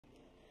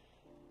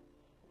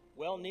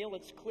Well, Neil,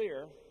 it's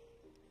clear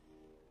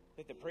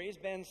that the praise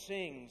band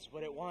sings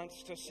what it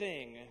wants to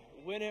sing,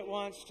 when it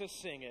wants to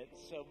sing it.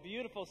 So,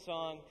 beautiful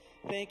song.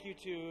 Thank you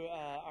to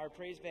our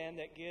praise band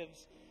that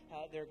gives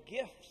their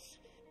gifts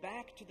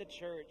back to the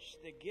church,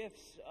 the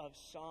gifts of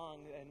song,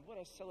 and what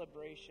a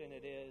celebration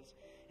it is.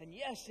 And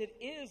yes, it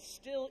is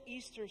still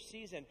Easter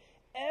season.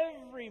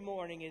 Every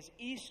morning is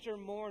Easter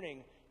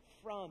morning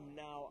from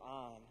now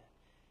on.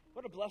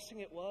 What a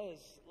blessing it was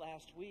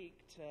last week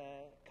to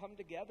come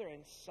together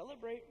and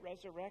celebrate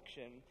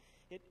resurrection.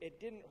 It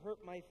didn't hurt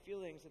my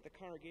feelings that the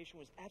congregation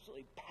was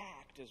absolutely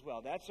packed as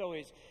well. That's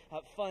always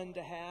fun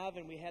to have.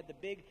 And we had the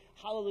big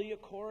Hallelujah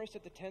chorus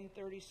at the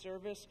 10:30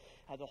 service.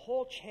 The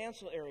whole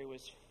chancel area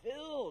was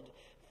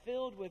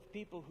filled with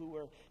people who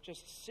were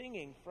just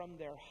singing from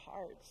their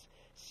hearts,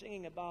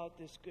 singing about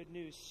this good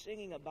news,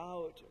 singing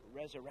about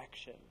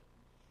resurrection.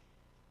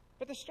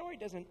 But the story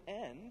doesn't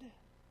end.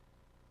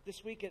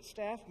 This week at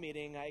staff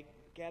meeting, I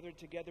gathered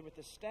together with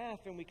the staff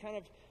and we kind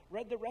of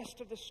read the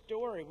rest of the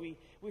story.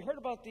 We heard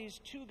about these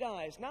two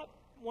guys, not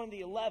one of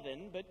the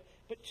 11, but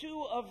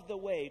two of the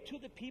way, two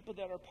of the people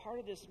that are part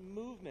of this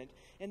movement.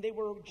 And they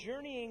were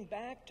journeying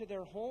back to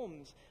their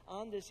homes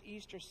on this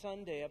Easter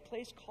Sunday, a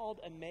place called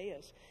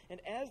Emmaus.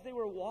 And as they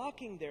were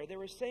walking there, they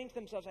were saying to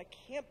themselves, I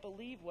can't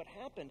believe what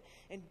happened.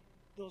 And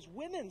those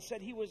women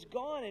said he was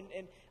gone,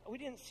 and we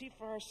didn't see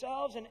for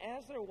ourselves. And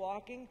as they're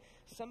walking,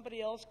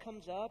 somebody else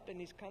comes up, and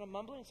he's kind of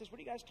mumbling and says, what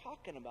are you guys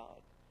talking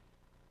about?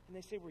 And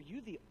they say, were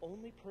you the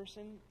only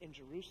person in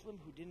Jerusalem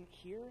who didn't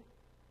hear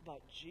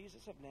about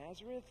Jesus of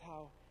Nazareth?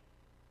 How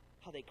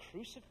they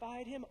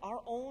crucified him? Our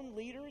own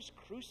leaders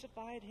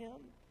crucified him,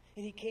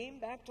 and he came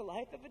back to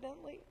life,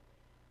 evidently.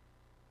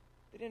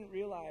 They didn't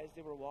realize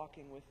they were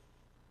walking with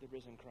the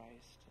risen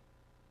Christ.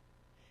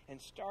 And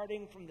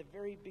starting from the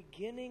very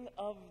beginning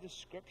of the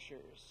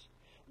Scriptures,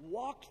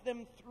 walked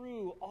them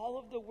through all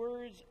of the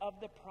words of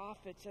the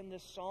prophets and the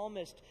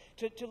psalmist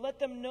to let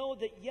them know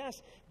that,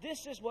 yes,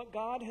 this is what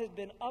God has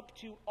been up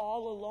to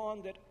all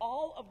along, that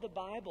all of the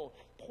Bible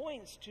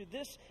points to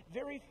this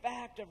very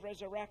fact of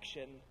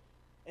resurrection.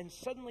 And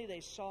suddenly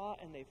they saw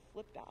and they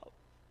flipped out.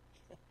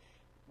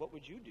 What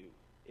would you do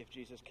if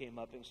Jesus came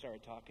up and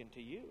started talking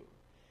to you?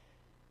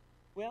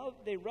 Well,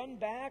 they run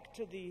back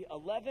to the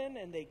 11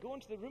 and they go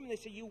into the room and they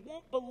say, you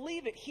won't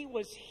believe it. He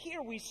was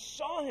here. We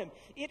saw him.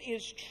 It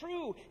is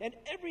true. And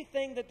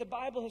everything that the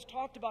Bible has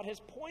talked about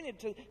has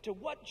pointed to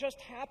what just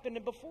happened.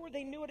 And before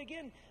they knew it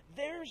again,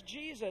 there's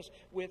Jesus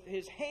with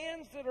his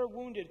hands that are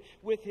wounded,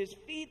 with his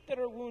feet that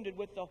are wounded,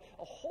 with a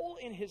hole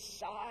in his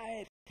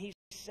side. He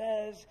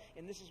says,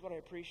 and this is what I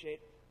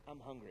appreciate, I'm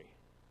hungry.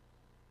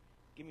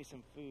 Give me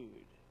some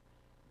food.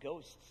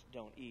 Ghosts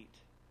don't eat,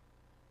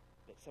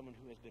 but someone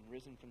who has been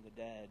risen from the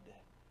dead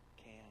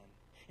can.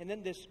 And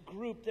then this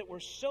group that were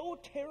so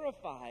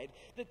terrified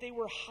that they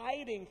were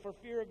hiding for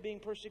fear of being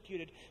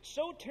persecuted,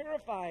 so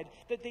terrified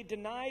that they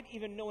denied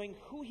even knowing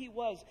who he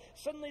was,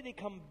 suddenly they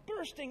come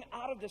bursting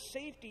out of the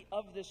safety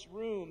of this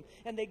room,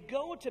 and they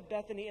go to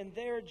Bethany, and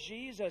there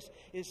Jesus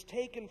is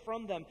taken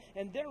from them.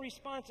 And their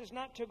response is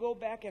not to go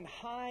back and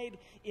hide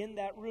in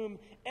that room.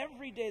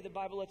 Every day the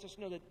Bible lets us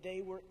know that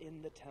they were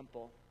in the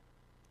temple,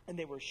 and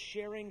they were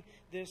sharing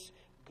this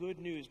good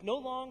news, no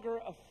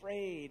longer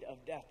afraid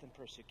of death and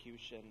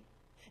persecution.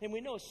 And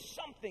we know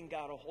something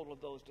got a hold of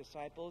those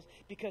disciples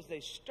because they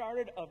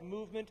started a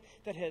movement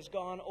that has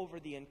gone over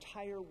the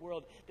entire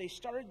world. They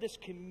started this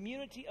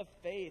community of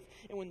faith,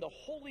 and when the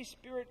Holy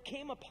Spirit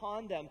came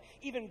upon them,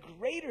 even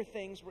greater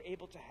things were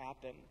able to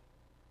happen.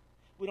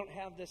 We don't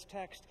have this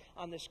text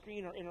on the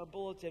screen or in our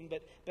bulletin,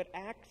 but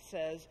Acts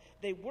says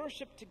they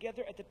worshiped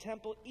together at the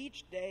temple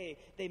each day.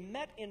 They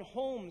met in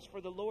homes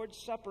for the Lord's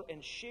Supper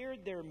and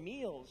shared their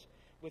meals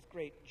with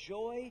great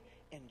joy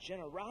and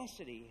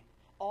generosity,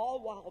 all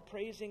while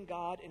praising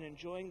God and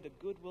enjoying the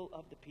goodwill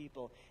of the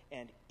people.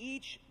 And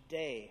each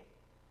day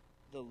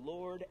the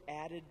Lord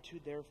added to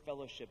their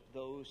fellowship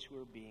those who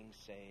were being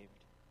saved.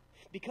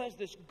 Because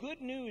this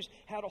good news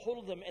had a hold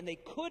of them and they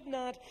could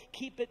not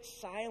keep it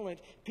silent,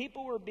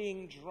 people were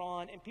being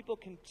drawn, and people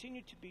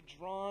continue to be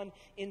drawn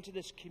into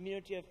this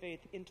community of faith,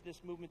 into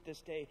this movement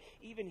this day,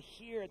 even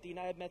here at the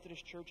United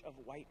Methodist Church of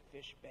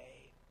Whitefish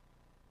Bay.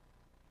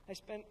 I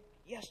spent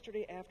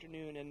yesterday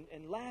afternoon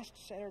and last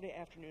Saturday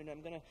afternoon,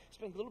 I'm going to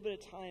spend a little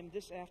bit of time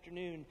this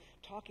afternoon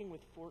talking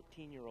with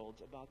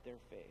 14-year-olds about their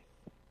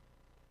faith.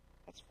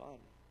 That's fun.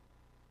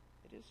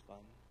 It is fun.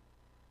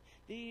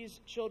 These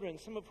children,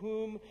 some of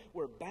whom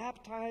were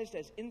baptized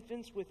as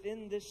infants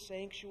within this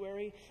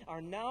sanctuary,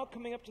 are now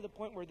coming up to the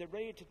point where they're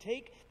ready to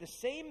take the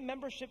same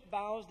membership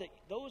vows that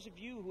those of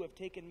you who have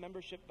taken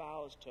membership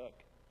vows took.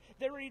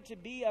 They're ready to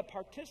be a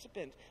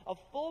participant, a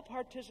full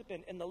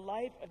participant in the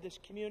life of this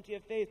community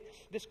of faith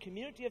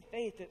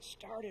that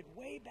started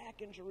way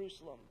back in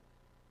Jerusalem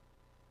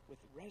with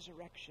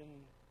Resurrection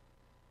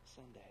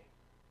Sunday.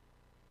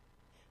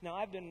 Now,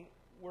 I've been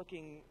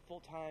working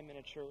full-time in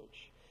a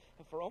church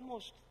for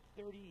almost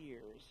 30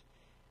 years.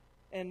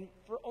 And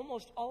for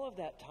almost all of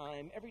that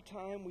time, every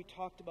time we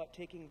talked about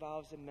taking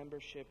vows of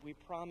membership, we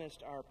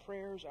promised our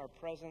prayers, our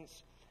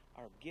presence,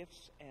 our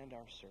gifts, and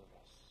our service.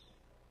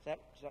 Does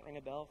that ring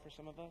a bell for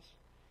some of us?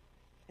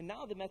 And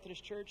now the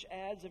Methodist Church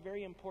adds a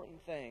very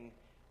important thing: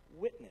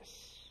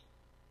 witness.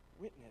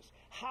 Witness.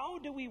 How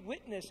do we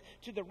witness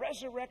to the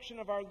resurrection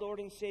of our Lord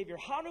and Savior?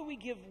 How do we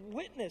give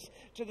witness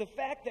to the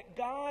fact that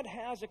God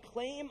has a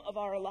claim of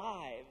our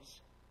lives?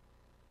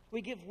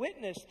 We give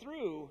witness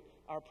through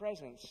our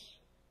presence,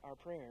 our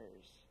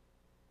prayers,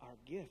 our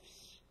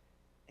gifts,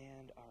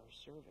 and our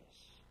service.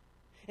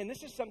 And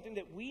this is something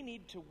that we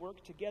need to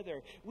work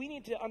together. We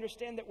need to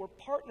understand that we're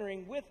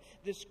partnering with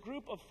this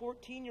group of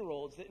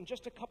 14-year-olds that in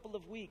just a couple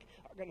of weeks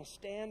are going to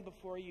stand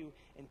before you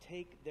and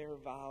take their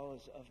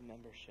vows of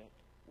membership,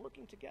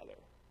 working together.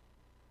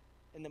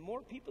 And the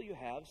more people you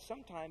have,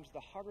 sometimes the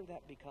harder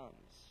that becomes.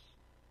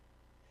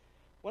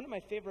 One of my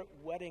favorite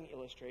wedding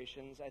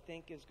illustrations, I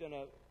think, is going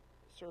to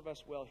serve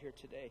us well here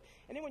today.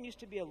 Anyone used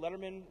to be a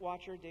Letterman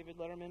watcher, David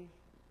Letterman?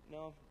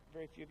 No?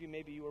 Very few of you.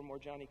 Maybe you were more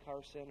Johnny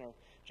Carson or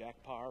Jack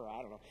Parr, or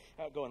I don't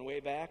know, going way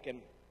back.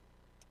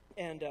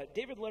 And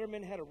David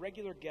Letterman had a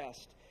regular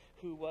guest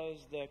who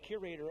was the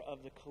curator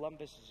of the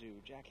Columbus Zoo,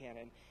 Jack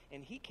Hannon.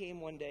 And he came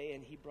one day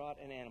and he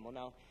brought an animal.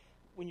 Now,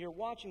 when you're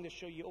watching the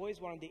show, you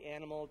always wanted the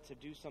animal to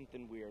do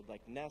something weird,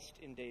 like nest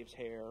in Dave's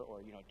hair or,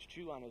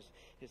 chew on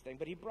his thing.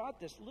 But he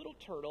brought this little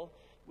turtle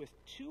with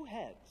 2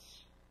 heads.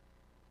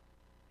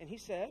 And he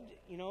said,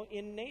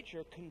 in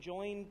nature,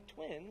 conjoined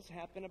twins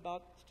happen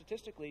about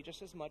statistically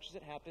just as much as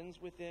it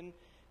happens within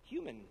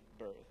human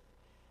birth.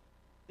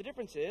 The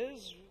difference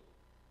is,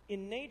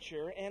 in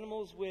nature,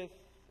 animals with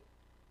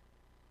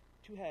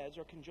 2 heads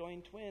or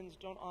conjoined twins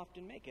don't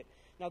often make it.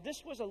 Now,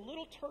 this was a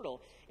little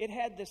turtle. It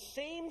had the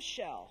same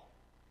shell,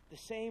 the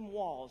same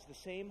walls, the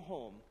same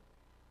home,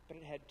 but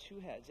it had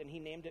 2 heads. And he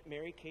named it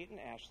Mary, Kate, and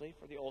Ashley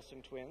for the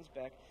Olsen twins,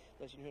 back,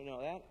 those of you who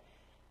know that.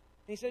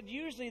 And he said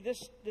usually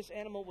this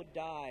animal would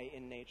die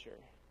in nature.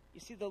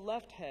 You see, the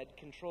left head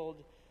controlled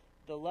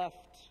the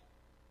left.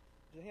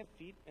 Do they have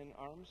feet and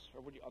arms?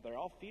 Or are they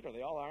all feet? Are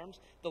they all arms?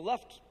 The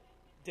left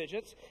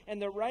digits.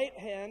 And the right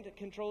hand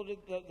controlled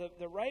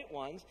the right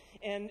ones.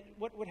 And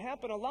what would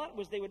happen a lot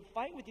was they would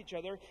fight with each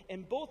other,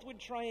 and both would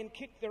try and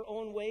kick their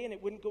own way, and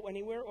it wouldn't go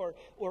anywhere.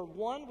 Or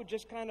one would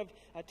just kind of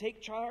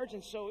take charge,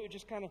 and so it would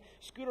just kind of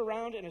scoot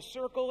around in a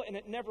circle, and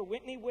it never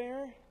went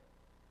anywhere.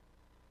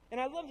 And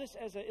I love this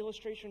as an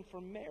illustration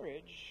for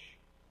marriage,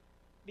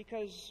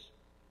 because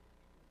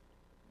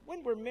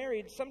when we're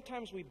married,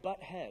 sometimes we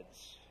butt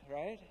heads,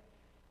 right?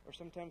 Or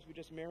sometimes we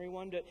just marry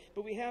one.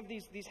 But we have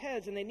these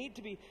heads, and they need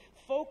to be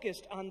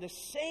focused on the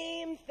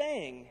same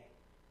thing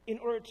in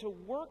order to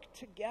work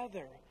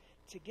together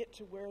to get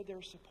to where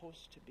they're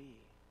supposed to be.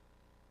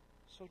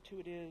 So too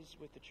it is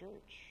with the church.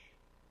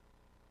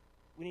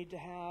 We need to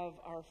have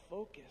our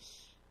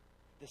focus,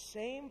 the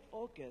same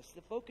focus,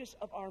 the focus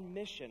of our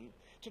mission,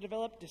 to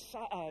develop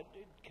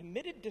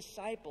committed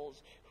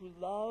disciples who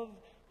love,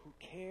 who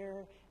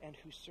care, and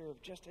who serve,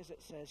 just as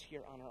it says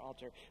here on our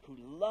altar, who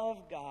love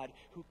God,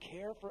 who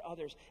care for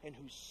others, and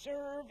who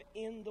serve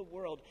in the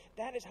world.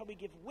 That is how we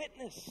give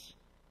witness.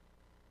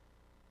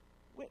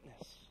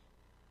 Witness.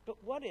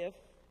 But what if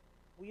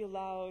we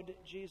allowed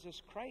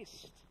Jesus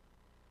Christ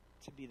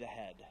to be the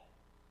head,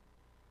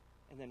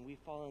 and then we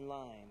fall in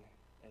line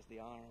as the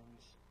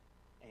arms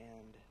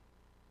and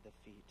the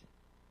feet?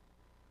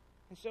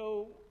 And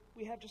so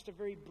we have just a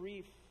very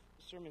brief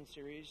sermon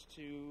series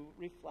to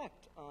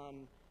reflect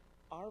on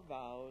our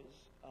vows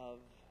of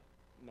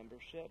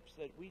membership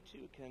so that we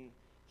too can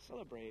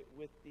celebrate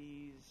with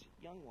these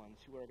young ones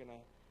who are going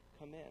to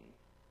come in.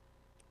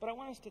 But I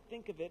want us to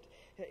think of it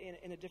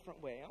in a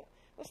different way.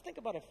 Let's think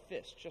about a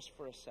fist just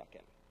for a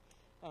second.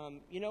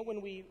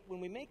 When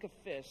we make a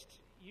fist,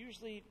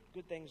 usually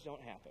good things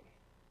don't happen.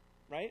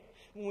 Right?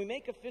 When we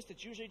make a fist,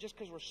 it's usually just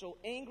because we're so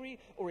angry,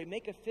 or we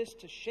make a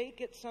fist to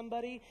shake at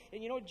somebody.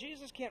 And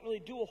Jesus can't really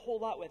do a whole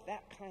lot with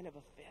that kind of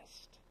a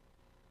fist.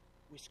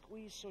 We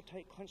squeeze so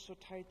tight, clench so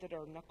tight that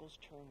our knuckles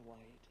turn white.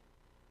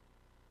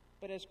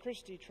 But as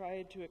Christy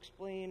tried to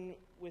explain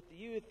with the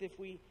youth, if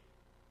we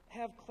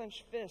have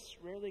clenched fists,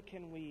 rarely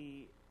can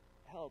we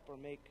help or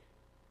make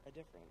a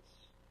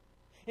difference.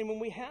 And when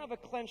we have a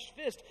clenched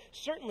fist,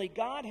 certainly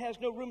God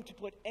has no room to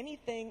put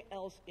anything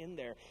else in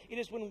there. It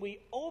is when we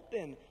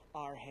open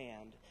our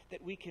hand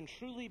that we can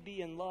truly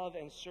be in love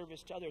and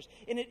service to others.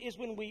 And it is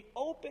when we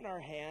open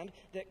our hand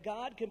that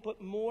God can put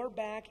more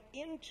back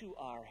into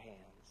our hands.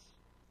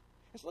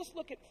 And so let's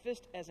look at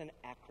FIST as an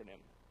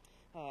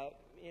acronym.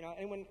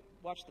 Anyone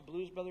watch the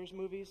Blues Brothers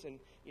movies? And,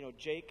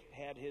 Jake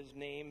had his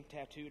name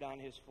tattooed on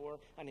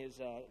his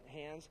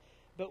hands.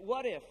 But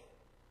what if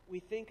we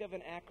think of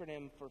an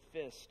acronym for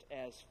FIST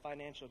as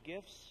financial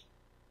gifts,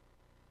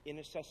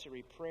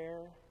 intercessory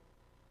prayer,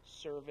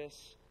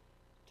 service,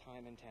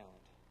 time, and talent?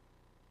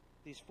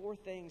 These 4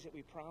 things that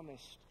we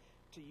promised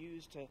to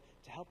use to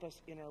help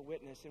us in our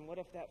witness. And what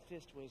if that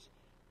fist was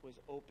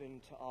open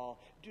to all?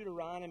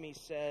 Deuteronomy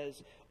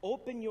says,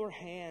 open your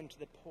hand to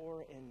the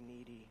poor and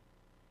needy,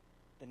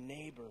 the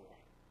neighbor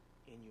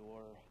in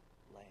your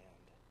land.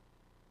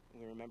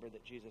 And we remember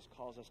that Jesus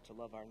calls us to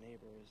love our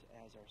neighbors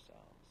as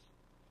ourselves.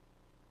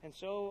 And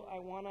so I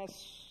want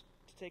us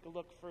take a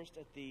look first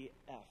at the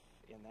F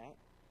in that,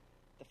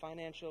 the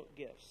financial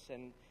gifts.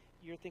 And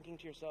you're thinking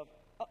to yourself,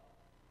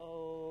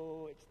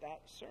 oh, it's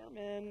that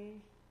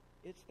sermon.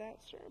 It's that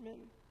sermon.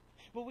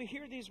 Well, we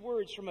hear these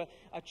words from a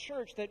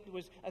church that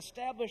was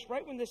established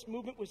right when this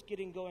movement was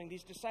getting going,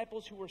 these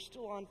disciples who were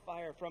still on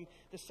fire, from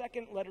the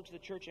second letter to the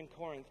church in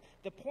Corinth.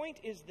 The point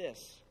is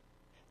this: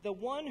 the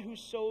one who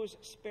sows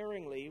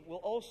sparingly will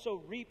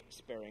also reap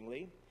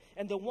sparingly,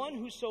 and the one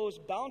who sows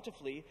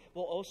bountifully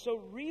will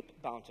also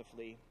reap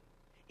bountifully.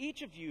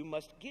 Each of you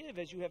must give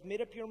as you have made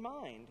up your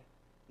mind,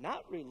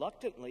 not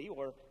reluctantly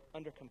or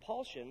under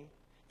compulsion,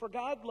 for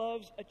God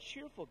loves a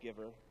cheerful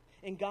giver,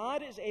 and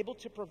God is able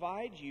to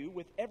provide you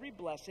with every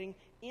blessing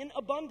in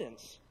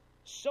abundance,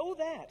 so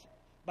that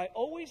by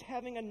always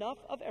having enough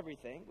of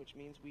everything, which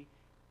means we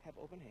have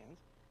open hands,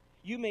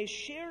 you may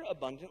share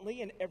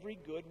abundantly in every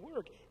good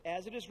work.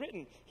 As it is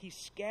written, He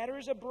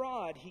scatters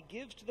abroad, He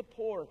gives to the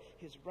poor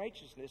His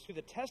righteousness. Through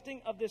the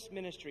testing of this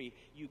ministry,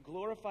 you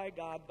glorify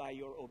God by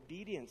your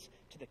obedience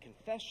to the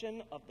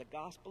confession of the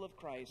gospel of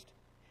Christ,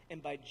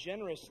 and by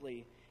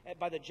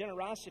the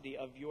generosity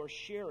of your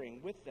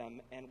sharing with them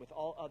and with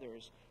all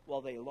others,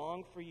 while they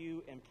long for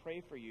you and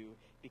pray for you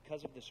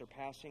because of the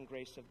surpassing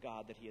grace of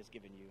God that He has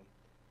given you.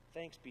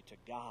 Thanks be to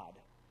God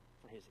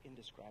for His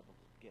indescribable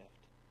gift.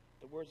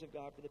 The words of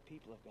God for the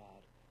people of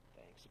God.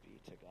 Thanks be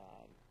to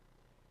God.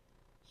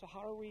 So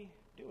how are we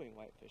doing,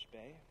 Whitefish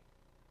Bay?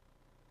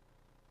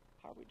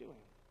 How are we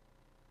doing?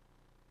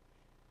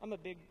 I'm a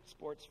big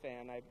sports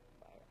fan. I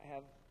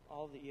have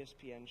all the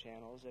ESPN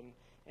channels,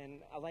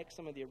 and I like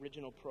some of the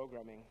original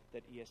programming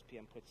that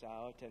ESPN puts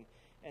out.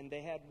 And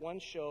they had one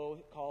show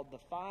called The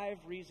 5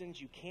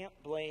 Reasons You Can't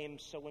Blame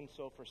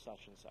So-and-so for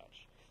Such and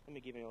Such. Let me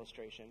give you an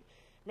illustration.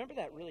 Remember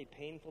that really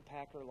painful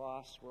Packer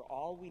loss where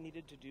all we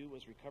needed to do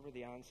was recover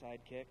the onside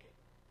kick?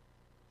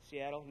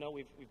 Seattle? No,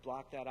 we've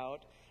blocked that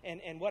out.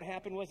 And what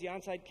happened was the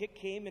onside kick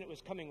came, and it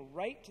was coming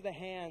right to the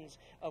hands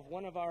of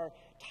one of our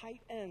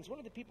tight ends, one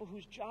of the people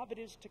whose job it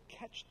is to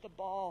catch the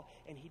ball,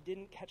 and he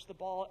didn't catch the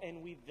ball,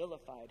 and we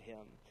vilified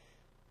him.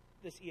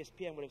 This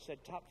ESPN would have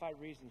said, top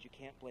 5 reasons you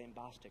can't blame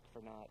Bostic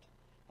for not,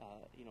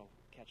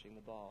 catching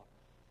the ball.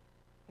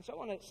 And so I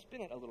want to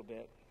spin it a little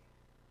bit.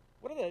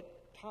 What are the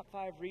top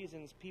 5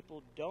 reasons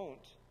people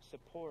don't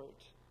support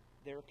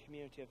their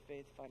community of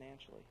faith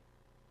financially?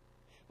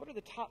 What are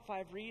the top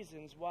 5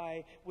 reasons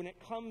why, when it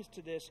comes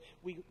to this,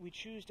 we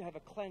choose to have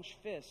a clenched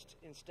fist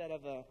instead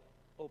of an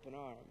open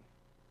arm?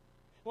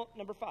 Well,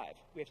 number 5,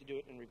 we have to do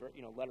it in reverse,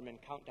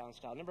 Letterman countdown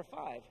style. Number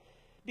 5,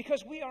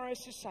 because we are a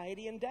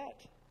society in debt.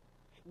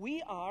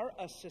 We are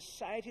a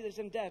society that's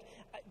in debt.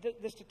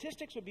 The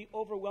statistics would be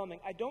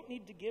overwhelming. I don't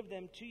need to give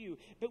them to you.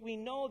 But we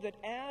know that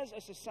as a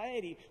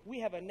society,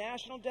 we have a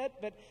national debt,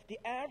 but the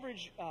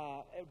average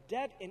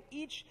debt in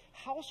each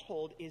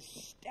household is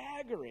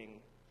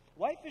staggering.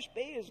 Whitefish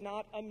Bay is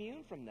not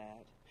immune from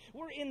that.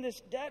 We're in this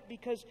debt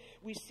because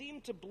we seem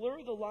to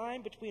blur the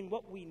line between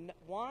what we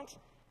want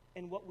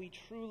and what we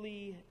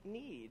truly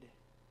need.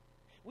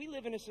 We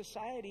live in a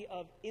society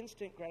of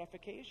instant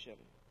gratification.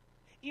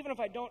 Even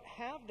if I don't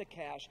have the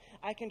cash,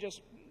 I can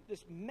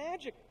this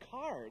magic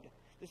card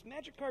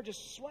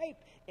just swipe,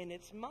 and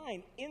it's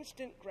mine.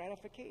 Instant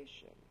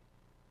gratification.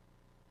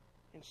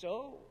 And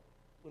so,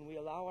 when we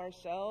allow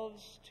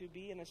ourselves to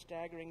be in a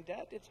staggering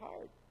debt, it's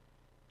hard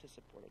to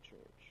support a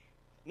church.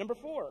 Number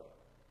 4,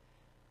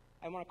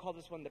 I want to call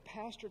this one, the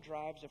pastor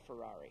drives a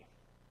Ferrari.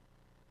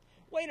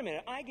 Wait a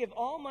minute, I give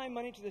all my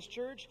money to this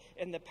church,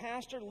 and the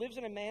pastor lives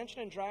in a mansion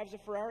and drives a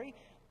Ferrari?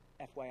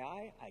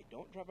 FYI, I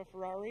don't drive a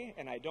Ferrari,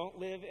 and I don't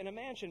live in a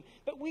mansion.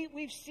 But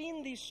we've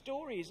seen these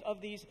stories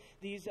of these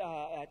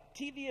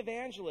TV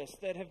evangelists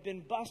that have been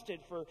busted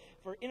for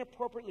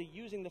inappropriately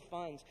using the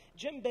funds.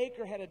 Jim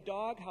Baker had a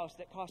doghouse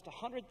that cost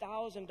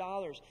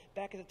 $100,000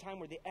 back at the time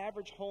where the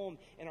average home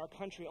in our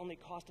country only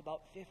cost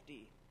about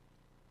 $50,000.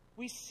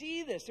 We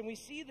see this, and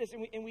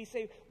we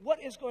say,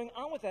 what is going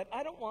on with that?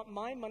 I don't want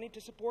my money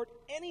to support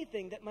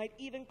anything that might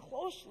even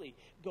closely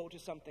go to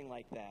something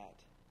like that.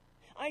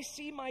 I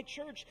see my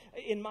church,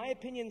 in my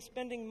opinion,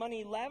 spending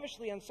money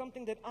lavishly on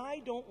something that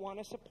I don't want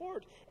to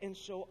support, and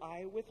so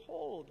I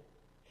withhold.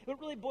 What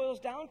it really boils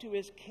down to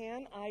is,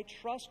 can I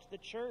trust the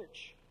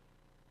church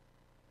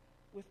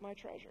with my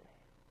treasure,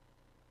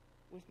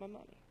 with my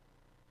money?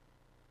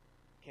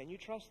 Can you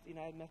trust the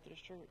United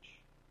Methodist Church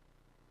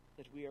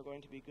that we are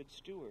going to be good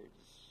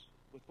stewards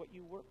with what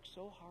you work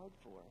so hard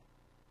for?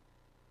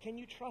 Can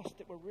you trust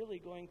that we're really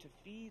going to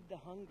feed the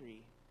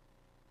hungry,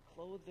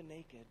 clothe the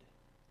naked,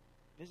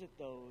 visit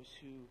those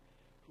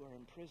who are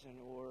in prison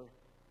or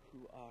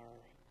who are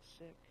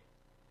sick?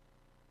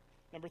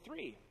 Number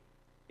 3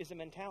 is a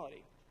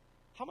mentality.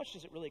 How much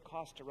does it really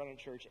cost to run a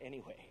church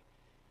anyway?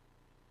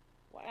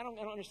 Well, I don't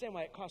understand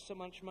why it costs so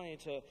much money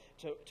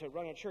to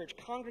run a church.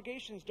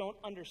 Congregations don't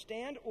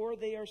understand, or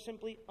they are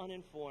simply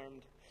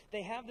uninformed.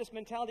 They have this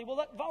mentality, well,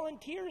 let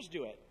volunteers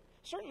do it.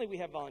 Certainly we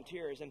have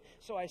volunteers, and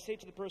so I say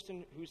to the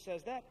person who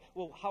says that,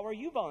 well, how are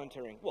you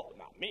volunteering? Well,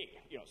 not me.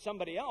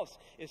 Somebody else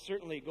is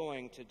certainly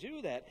going to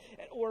do that.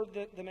 Or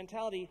the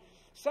mentality,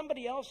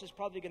 somebody else is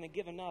probably going to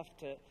give enough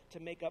to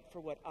make up for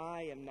what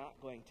I am not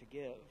going to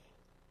give.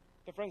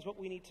 But friends, what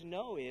we need to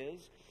know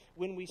is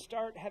when we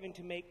start having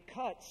to make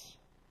cuts,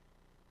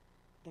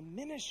 the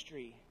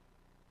ministry,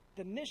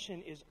 the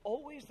mission is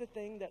always the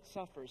thing that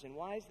suffers. And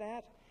why is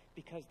that?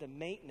 Because the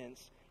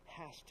maintenance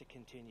has to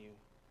continue.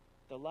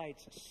 The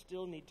lights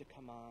still need to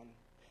come on.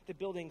 The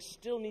building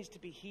still needs to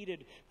be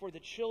heated for the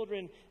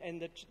children and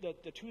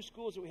the two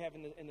schools that we have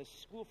in the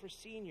school for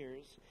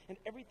seniors. And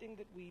everything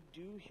that we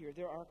do here,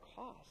 there are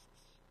costs.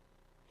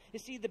 You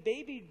see, the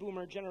baby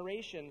boomer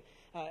generation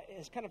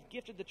has kind of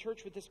gifted the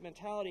church with this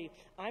mentality.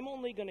 I'm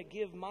only going to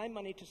give my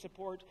money to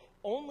support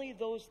only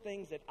those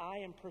things that I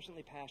am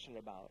personally passionate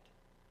about,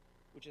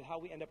 which is how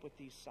we end up with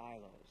these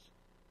silos.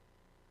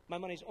 My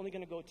money's only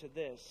going to go to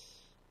this.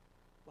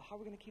 Well, how are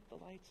we going to keep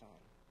the lights on?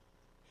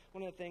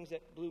 One of the things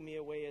that blew me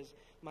away is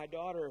my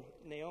daughter,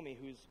 Naomi,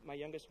 who's my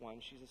youngest one.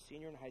 She's a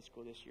senior in high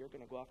school this year,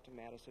 going to go off to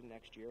Madison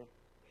next year.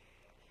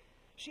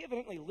 She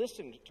evidently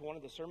listened to one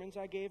of the sermons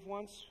I gave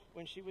once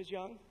when she was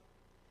young.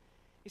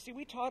 You see,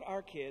 we taught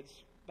our kids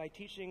by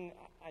teaching,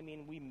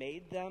 we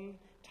made them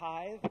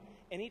tithe.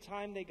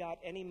 Anytime they got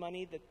any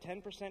money, the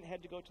 10%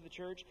 had to go to the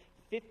church,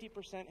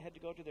 50% had to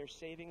go to their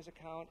savings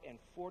account, and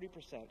 40%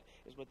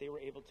 is what they were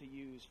able to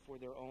use for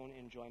their own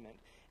enjoyment.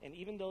 And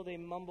even though they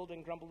mumbled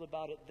and grumbled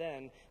about it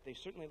then, they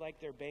certainly like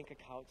their bank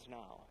accounts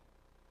now.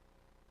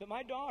 But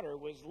my daughter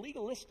was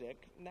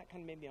legalistic, and that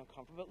kind of made me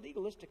uncomfortable, but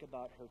legalistic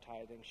about her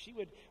tithing. She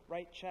would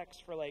write checks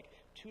for like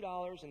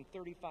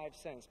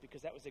 $2.35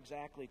 because that was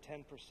exactly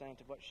 10%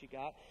 of what she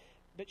got.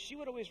 But she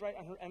would always write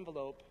on her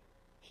envelope,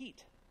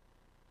 heat,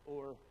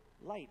 or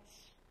lights,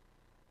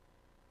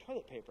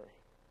 toilet paper,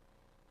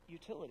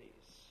 utilities.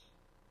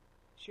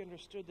 She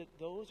understood that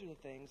those are the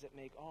things that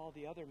make all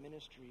the other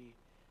ministry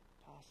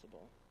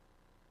possible.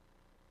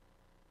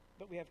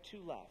 But we have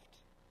two left,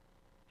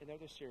 and they're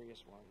the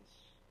serious ones.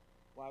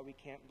 Why we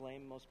can't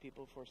blame most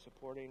people for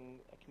supporting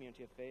a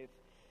community of faith.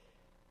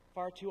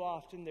 Far too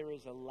often there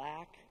is a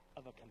lack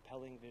of a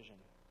compelling vision.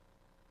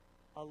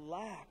 A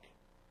lack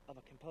of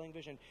a compelling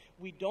vision.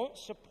 We don't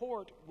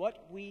support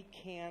what we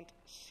can't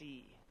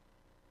see.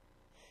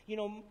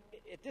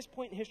 At this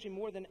point in history,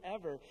 more than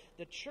ever,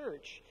 the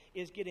church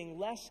is getting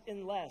less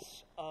and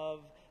less of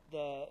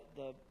the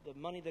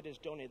money that is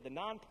donated. The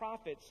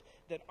nonprofits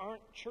that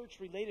aren't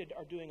church-related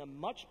are doing a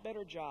much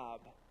better job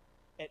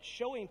at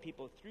showing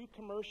people through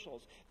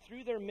commercials,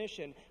 through their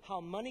mission, how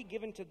money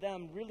given to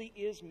them really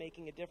is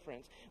making a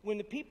difference. When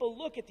the people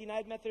look at the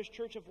United Methodist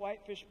Church of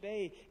Whitefish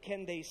Bay,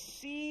 can they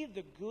see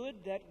the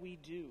good that we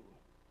do?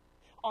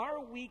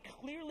 Are we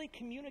clearly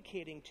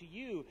communicating to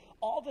you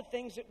all the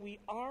things that we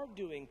are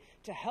doing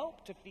to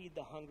help to feed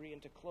the hungry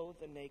and to clothe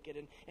the naked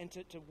and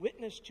to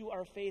witness to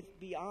our faith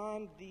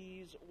beyond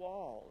these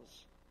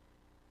walls?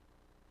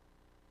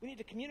 We need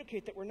to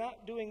communicate that we're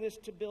not doing this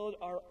to build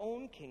our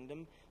own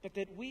kingdom, but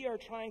that we are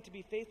trying to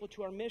be faithful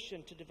to our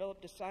mission to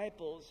develop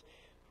disciples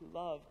who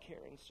love, care,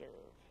 and serve.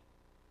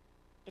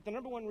 But the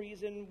number one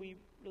reason we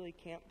really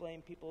can't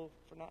blame people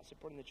for not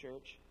supporting the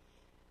church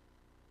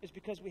is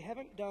because we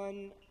haven't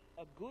done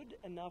a good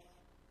enough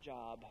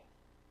job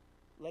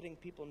letting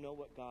people know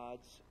what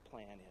God's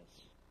plan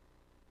is.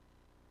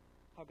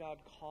 How God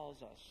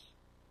calls us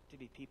to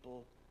be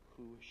people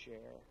who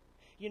share.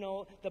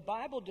 The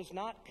Bible does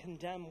not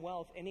condemn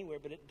wealth anywhere,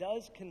 but it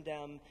does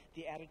condemn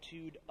the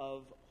attitude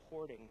of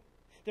hoarding.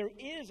 There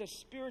is a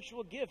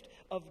spiritual gift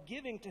of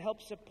giving to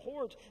help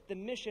support the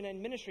mission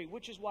and ministry,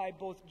 which is why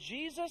both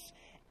Jesus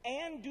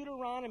and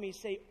Deuteronomy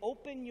say,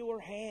 open your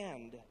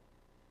hand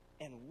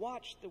and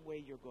watch the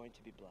way you're going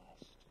to be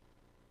blessed.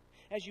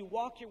 As you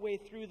walk your way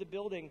through the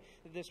building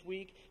this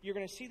week, you're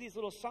going to see these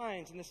little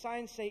signs, and the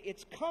signs say,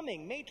 it's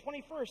coming, May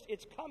 21st,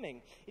 it's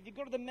coming. If you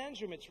go to the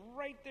men's room, it's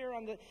right there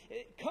on the,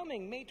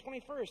 coming, May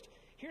 21st.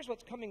 Here's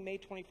what's coming May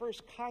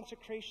 21st,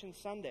 Consecration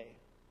Sunday.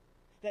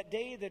 That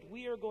day that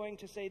we are going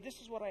to say,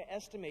 this is what I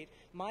estimate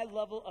my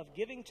level of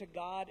giving to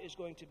God is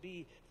going to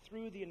be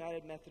through the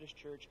United Methodist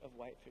Church of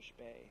Whitefish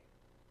Bay.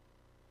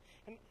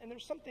 And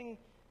there's something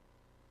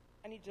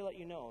I need to let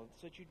you know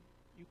so that you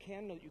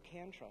can know that you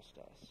can trust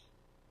us.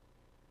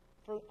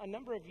 For a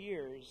number of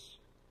years,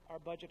 our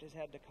budget has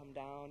had to come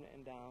down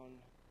and down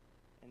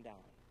and down.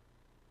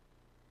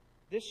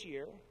 This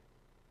year,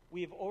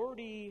 we have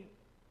already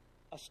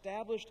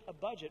established a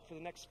budget for the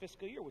next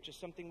fiscal year, which is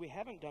something we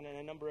haven't done in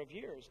a number of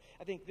years.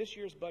 I think this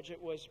year's budget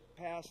was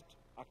passed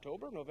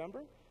October,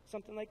 November,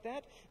 something like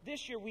that.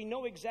 This year, we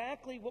know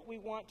exactly what we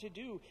want to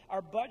do.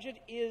 Our budget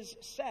is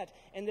set,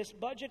 and this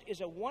budget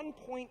is a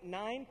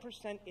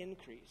 1.9%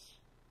 increase.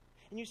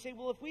 And you say,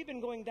 well, if we've been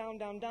going down,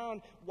 down,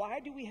 down, why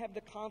do we have the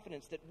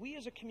confidence that we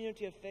as a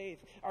community of faith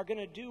are going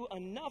to do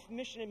enough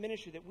mission and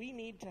ministry that we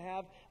need to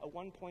have a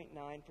 1.9%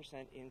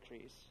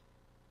 increase?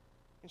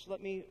 And so let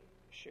me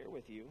share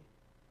with you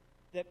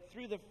that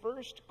through the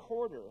first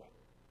quarter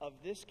of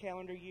this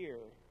calendar year,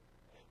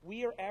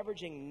 we are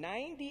averaging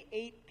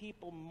 98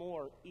 people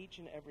more each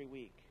and every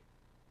week.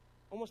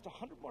 Almost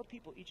 100 more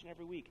people each and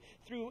every week.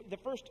 Through the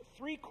first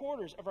 3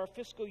 quarters of our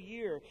fiscal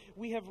year,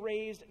 we have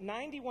raised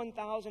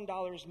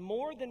 $91,000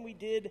 more than we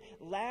did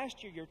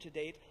last year to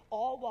date,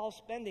 all while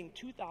spending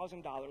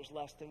 $2,000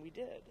 less than we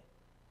did.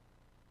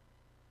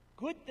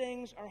 Good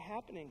things are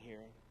happening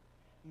here.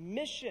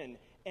 Mission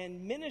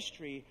and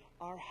ministry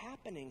are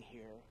happening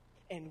here,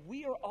 and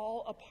we are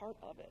all a part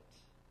of it.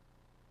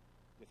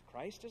 With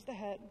Christ as the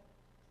head,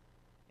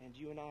 and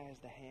you and I as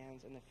the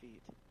hands and the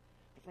feet.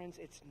 But friends,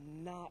 it's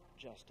not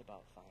just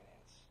about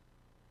finance.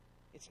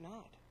 It's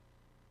not.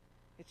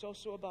 It's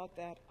also about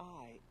that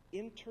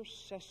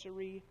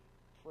intercessory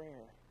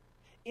prayer.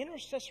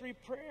 Intercessory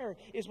prayer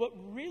is what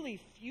really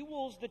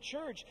fuels the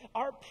church.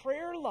 Our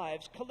prayer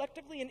lives,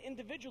 collectively and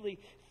individually,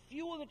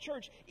 fuel the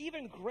church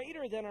even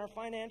greater than our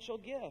financial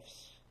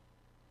gifts.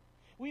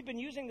 We've been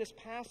using this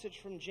passage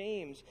from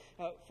James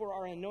for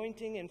our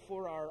anointing and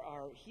for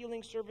our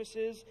healing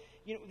services.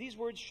 You know, these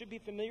words should be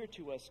familiar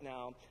to us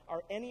now.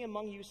 Are any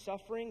among you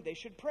suffering? They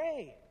should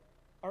pray.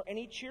 Are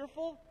any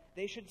cheerful?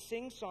 They should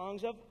sing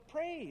songs of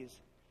praise.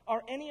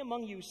 Are any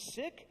among you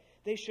sick?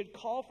 They should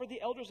call for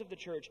the elders of the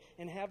church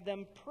and have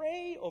them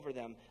pray over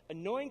them,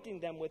 anointing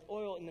them with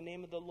oil in the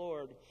name of the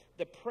Lord.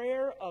 The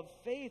prayer of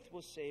faith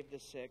will save the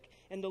sick,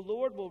 and the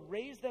Lord will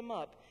raise them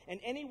up, and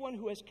anyone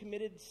who has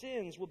committed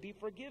sins will be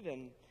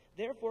forgiven.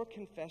 Therefore,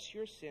 confess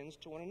your sins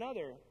to one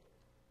another.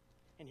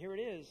 And here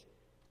it is.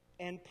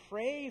 And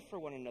pray for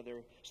one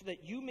another so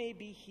that you may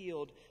be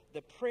healed.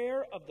 The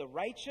prayer of the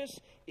righteous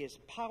is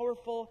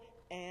powerful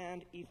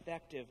and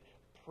effective.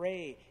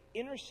 Pray.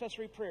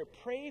 Intercessory prayer.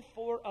 Pray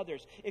for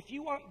others. If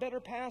you want better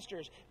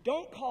pastors,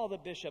 don't call the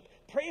bishop.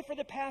 Pray for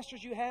the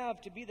pastors you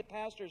have to be the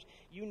pastors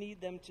you need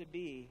them to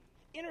be.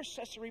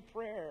 Intercessory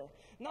prayer.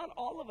 Not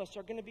all of us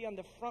are going to be on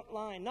the front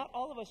line. Not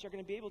all of us are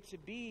going to be able to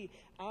be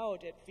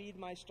out at Feed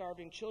My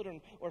Starving Children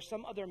or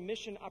some other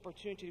mission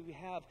opportunity we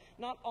have.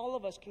 Not all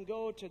of us can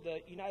go to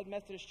the United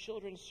Methodist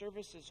Children's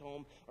Services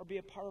Home or be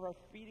a part of our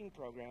feeding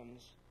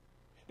programs.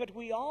 But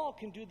we all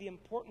can do the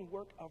important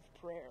work of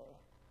prayer.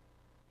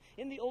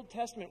 In the Old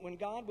Testament, when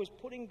God was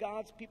putting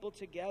God's people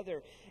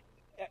together,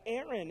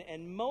 Aaron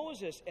and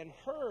Moses and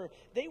Hur,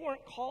 they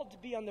weren't called to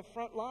be on the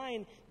front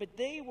line, but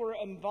they were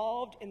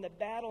involved in the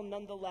battle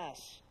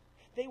nonetheless.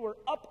 They were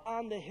up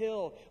on the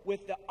hill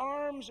with the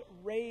arms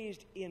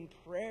raised in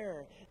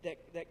prayer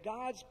that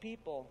God's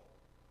people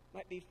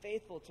might be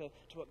faithful to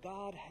what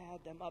God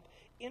had them up.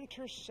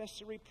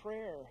 Intercessory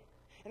prayer.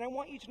 And I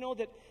want you to know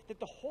that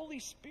the Holy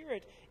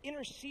Spirit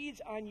intercedes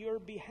on your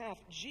behalf.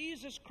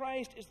 Jesus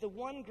Christ is the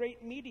one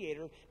great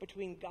mediator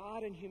between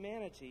God and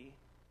humanity.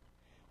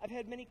 I've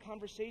had many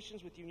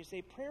conversations with you, and you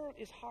say, prayer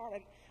is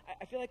hard.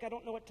 I feel like I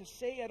don't know what to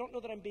say. I don't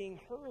know that I'm being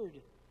heard.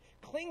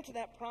 Cling to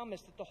that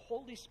promise that the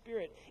Holy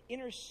Spirit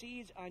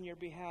intercedes on your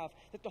behalf,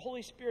 that the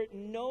Holy Spirit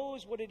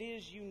knows what it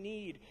is you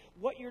need,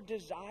 what your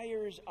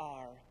desires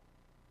are,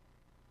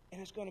 and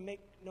is going to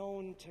make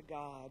known to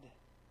God.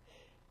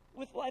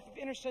 With life of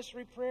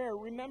intercessory prayer,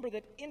 remember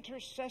that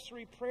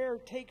intercessory prayer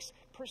takes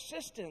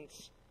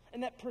persistence,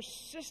 and that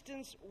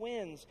persistence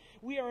wins.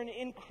 We are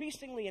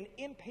increasingly an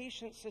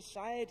impatient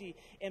society,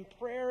 and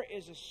prayer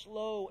is a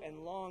slow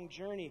and long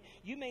journey.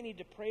 You may need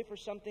to pray for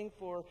something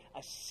for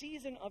a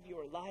season of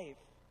your life,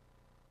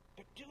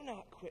 but do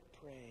not quit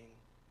praying.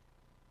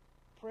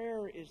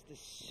 Prayer is the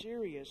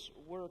serious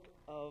work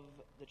of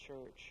the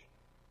church.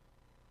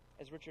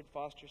 As Richard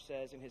Foster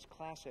says in his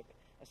classic,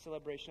 A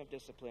Celebration of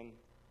Discipline,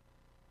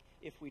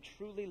 if we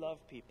truly love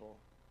people,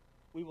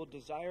 we will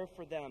desire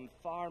for them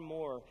far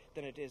more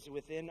than it is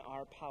within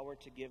our power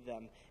to give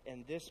them,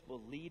 and this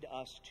will lead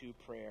us to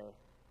prayer.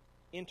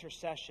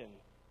 Intercession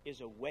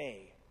is a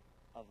way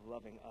of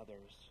loving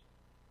others.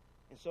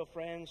 And so,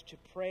 friends, to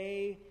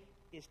pray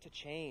is to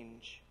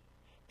change.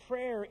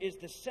 Prayer is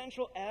the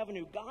central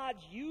avenue God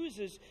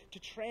uses to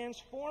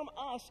transform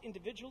us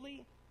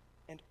individually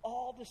and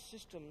all the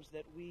systems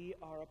that we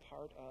are a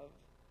part of.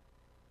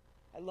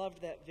 I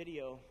loved that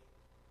video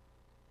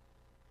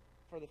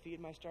for the Feed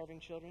My Starving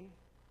Children.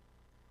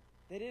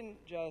 They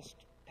didn't just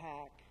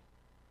pack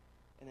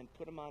and then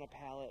put them on a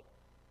pallet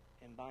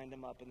and bind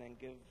them up and then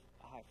give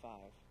a high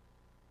five.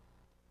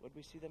 What did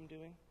we see them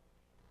doing?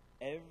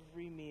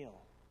 Every meal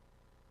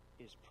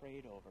is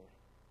prayed over.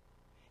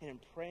 And in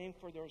praying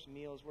for those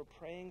meals, we're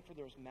praying for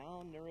those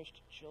malnourished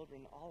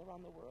children all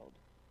around the world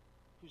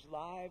whose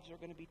lives are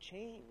going to be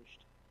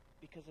changed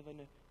because of a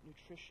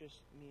nutritious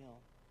meal.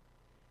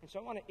 And so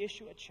I want to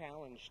issue a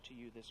challenge to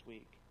you this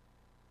week.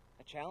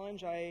 A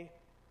challenge I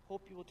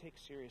hope you will take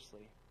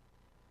seriously.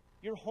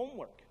 Your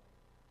homework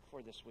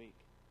for this week.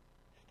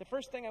 The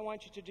first thing I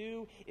want you to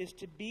do is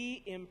to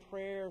be in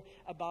prayer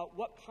about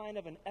what kind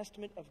of an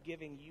estimate of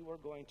giving you are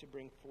going to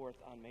bring forth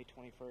on May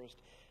 21st.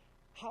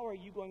 How are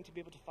you going to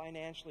be able to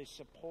financially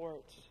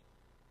support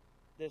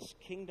this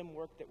kingdom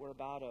work that we're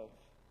about of?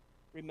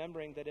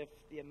 Remembering that if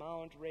the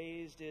amount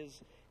raised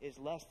is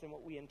less than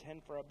what we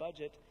intend for our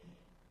budget,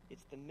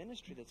 it's the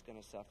ministry that's going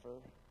to suffer,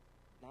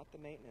 not the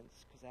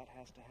maintenance, because that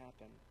has to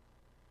happen.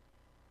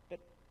 But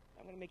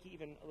I'm going to make you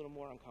even a little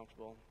more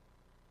uncomfortable.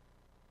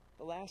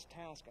 The last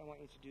task I want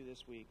you to do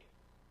this week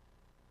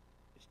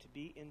is to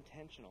be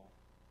intentional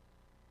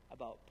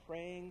about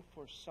praying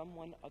for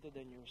someone other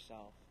than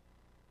yourself.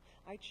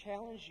 I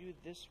challenge you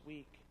this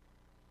week,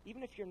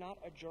 even if you're not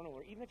a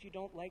journaler, even if you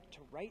don't like to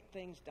write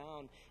things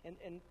down,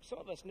 and some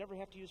of us never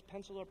have to use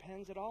pencil or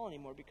pens at all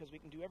anymore because we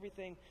can do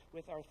everything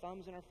with our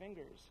thumbs and our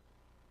fingers.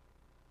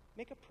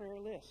 Make a prayer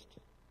list.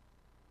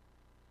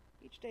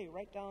 Each day,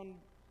 write down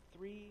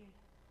 3,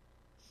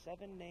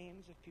 7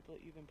 names of people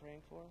that you've been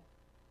praying for.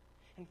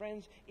 And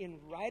friends, in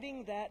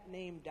writing that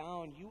name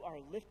down, you are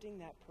lifting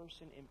that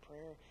person in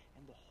prayer,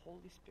 and the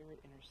Holy Spirit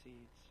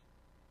intercedes.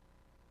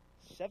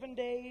 7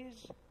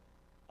 days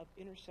of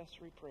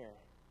intercessory prayer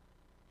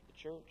for the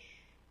church,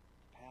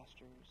 the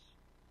pastors,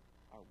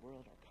 our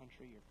world, our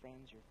country, your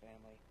friends, your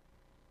family,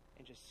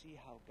 and just see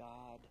how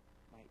God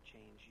might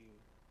change you.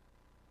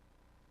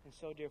 And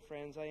so, dear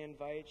friends, I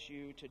invite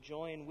you to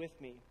join with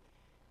me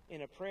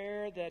in a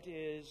prayer that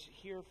is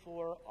here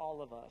for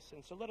all of us.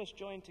 And so let us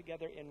join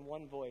together in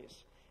one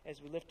voice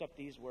as we lift up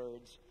these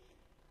words.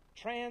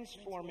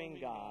 Transforming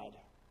God,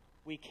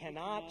 we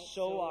cannot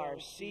sow our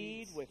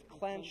seed with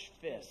clenched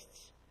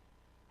fists.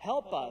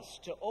 Help us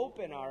to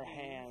open our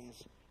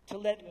hands, to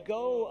let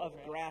go of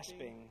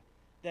grasping,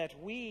 that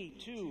we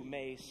too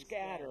may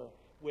scatter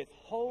with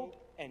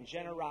hope and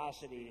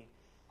generosity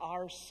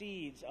our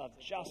seeds of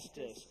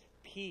justice,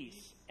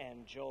 peace,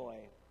 and joy.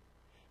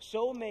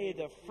 So may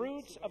the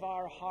fruits of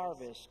our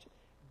harvest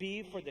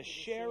be for the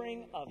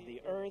sharing of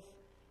the earth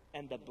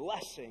and the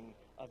blessing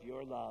of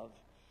your love.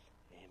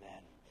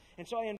 Amen. And so I